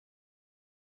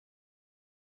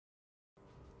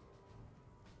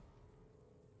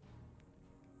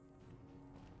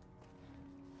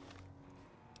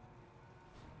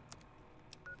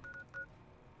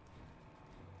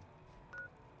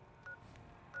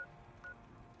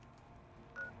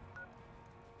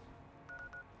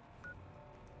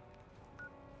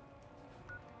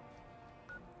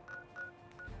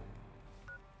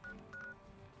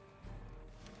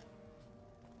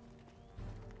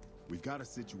We've got a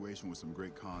situation with some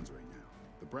great cons right now.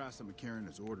 The brass at McCarran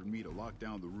has ordered me to lock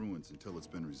down the ruins until it's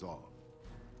been resolved.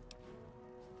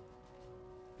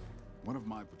 One of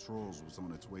my patrols was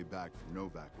on its way back from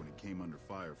Novak when it came under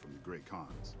fire from the Great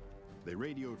Khans. They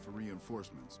radioed for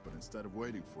reinforcements, but instead of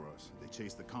waiting for us, they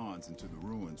chased the Khans into the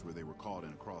ruins where they were caught in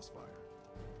a crossfire.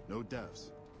 No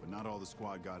deaths, but not all the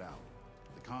squad got out.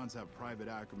 The Khans have Private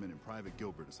Ackerman and Private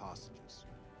Gilbert as hostages.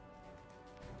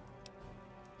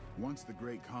 Once the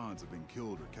Great Khans have been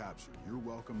killed or captured, you're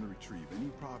welcome to retrieve any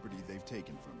property they've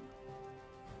taken from you.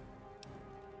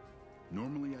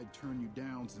 Normally I'd turn you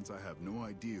down since I have no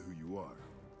idea who you are,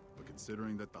 but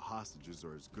considering that the hostages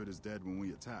are as good as dead when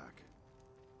we attack...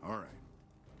 Alright,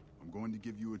 I'm going to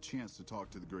give you a chance to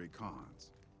talk to the Great Khans.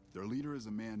 Their leader is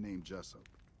a man named Jessup.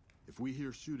 If we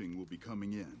hear shooting, we'll be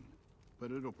coming in,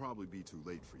 but it'll probably be too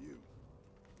late for you.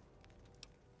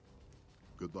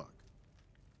 Good luck.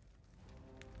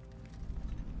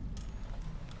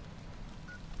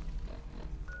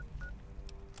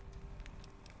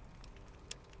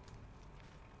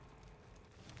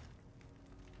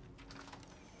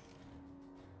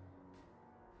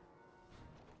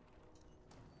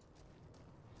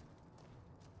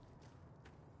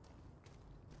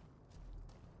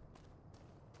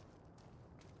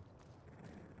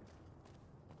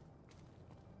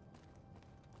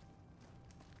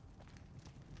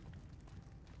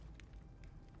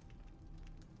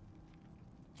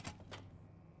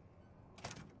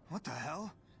 What the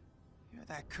hell? You're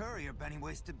that courier Benny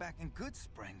wasted back in Good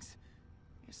Springs.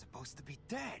 You're supposed to be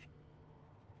dead.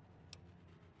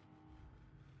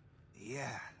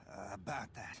 Yeah, about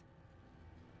that.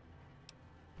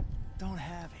 Don't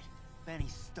have it. Benny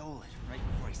stole it right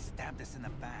before he stabbed us in the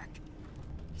back.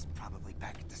 He's probably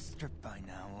back at the strip by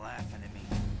now, laughing at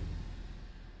me.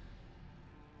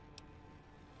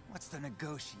 What's to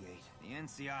negotiate? The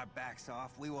NCR backs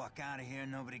off, we walk out of here,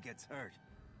 nobody gets hurt.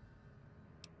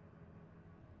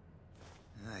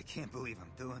 I can't believe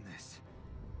I'm doing this.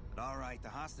 But alright, the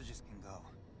hostages can go.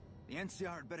 The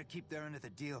NCR had better keep their end of the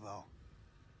deal, though.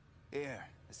 Here,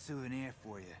 a souvenir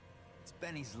for you. It's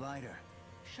Benny's lighter.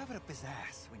 Shove it up his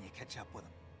ass when you catch up with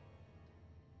him.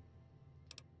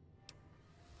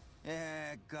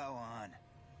 Yeah, go on.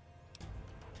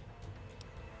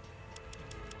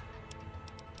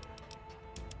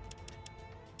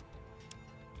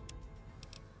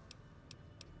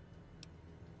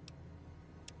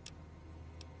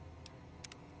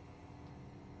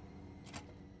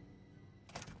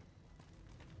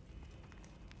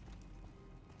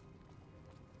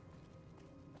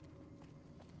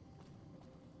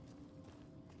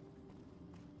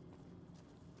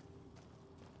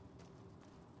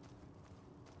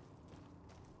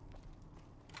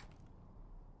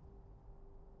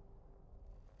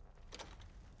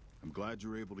 I'm glad you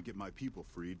were able to get my people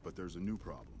freed, but there's a new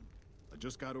problem. I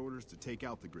just got orders to take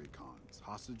out the Great Khans,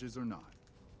 hostages or not.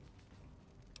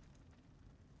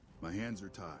 My hands are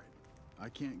tied. I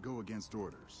can't go against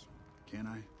orders, can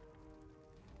I?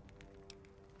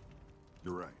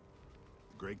 You're right.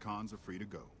 The Great Khans are free to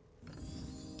go.